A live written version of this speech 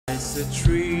see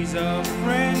trees of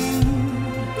green,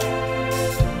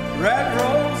 red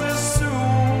roses too.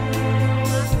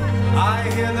 I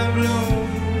hear them bloom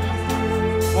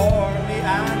for me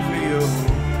and for you.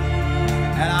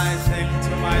 And I think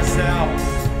to myself,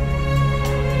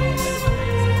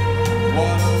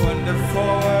 what a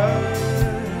wonderful world.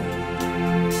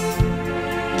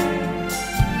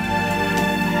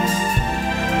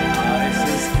 I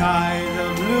see skies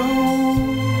of blue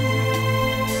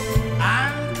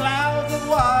and clouds of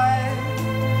white.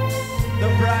 The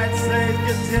bright says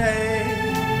good day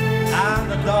and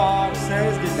the dark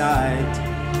says good night.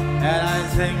 And I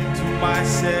think to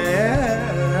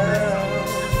myself,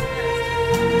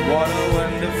 what a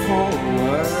wonderful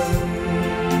world.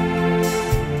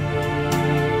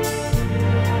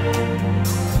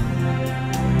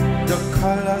 The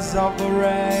colors of the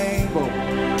rainbow,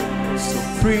 so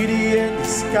pretty in the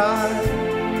sky.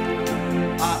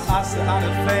 I see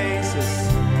other faces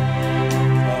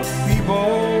of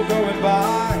people going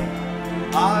by.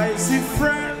 I see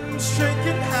friends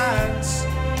shaking hands,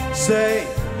 say,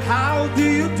 how do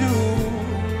you do?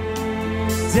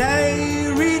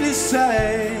 They really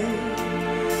say,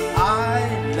 I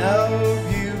love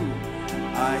you.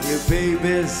 I hear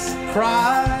babies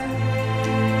cry.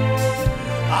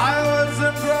 I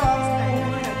wasn't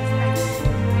grown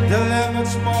to live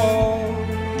much more.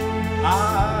 I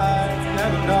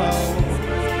never know.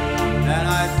 And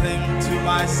I think to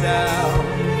myself,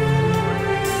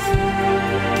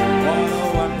 what a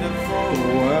wonderful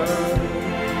world.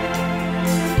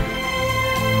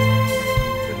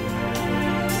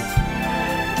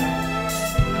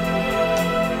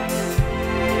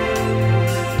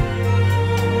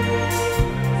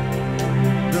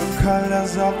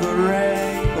 Colors of the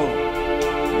rainbow,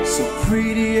 so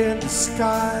pretty in the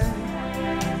sky.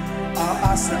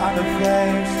 I see other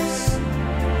faces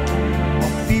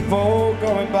of people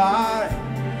going by.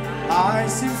 I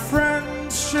see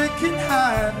friends shaking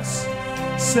hands,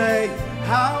 say,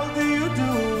 how do you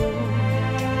do?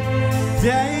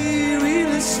 They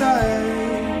really say,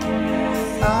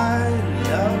 I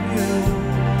love you.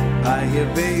 I hear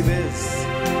babies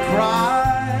cry.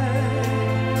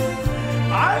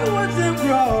 I watch them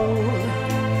grow,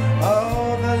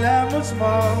 oh, the land was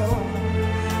small.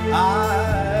 I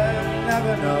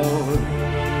never know.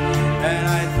 And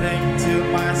I think to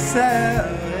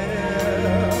myself,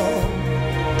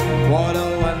 what a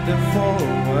wonderful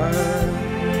world.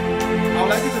 I would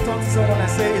like you to talk to someone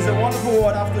and say, it's a wonderful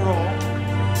world after all.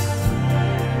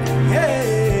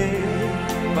 Hey,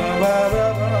 ba ba ba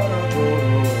ba ba.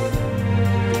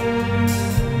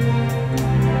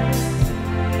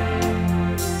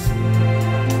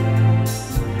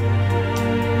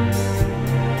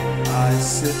 I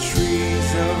see trees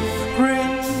of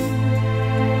green,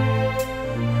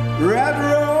 red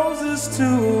roses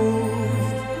too.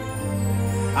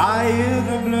 I hear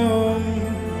them bloom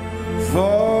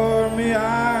for me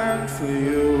and for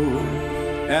you.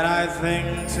 And I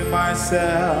think to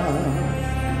myself,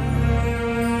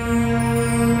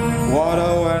 what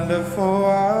a wonderful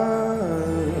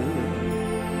world.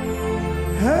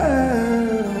 Hey.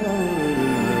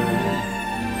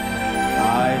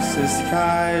 I see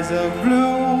skies of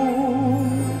blue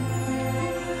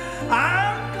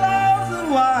and clouds of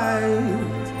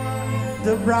white.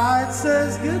 The bright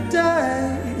says good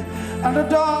day and the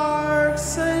dark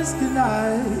says good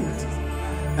night.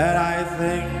 And I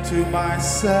think to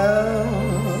myself,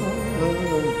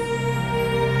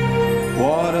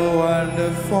 what a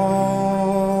wonderful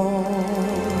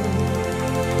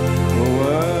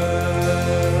world.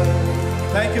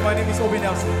 Thank you, my name is Obi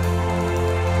Nelson.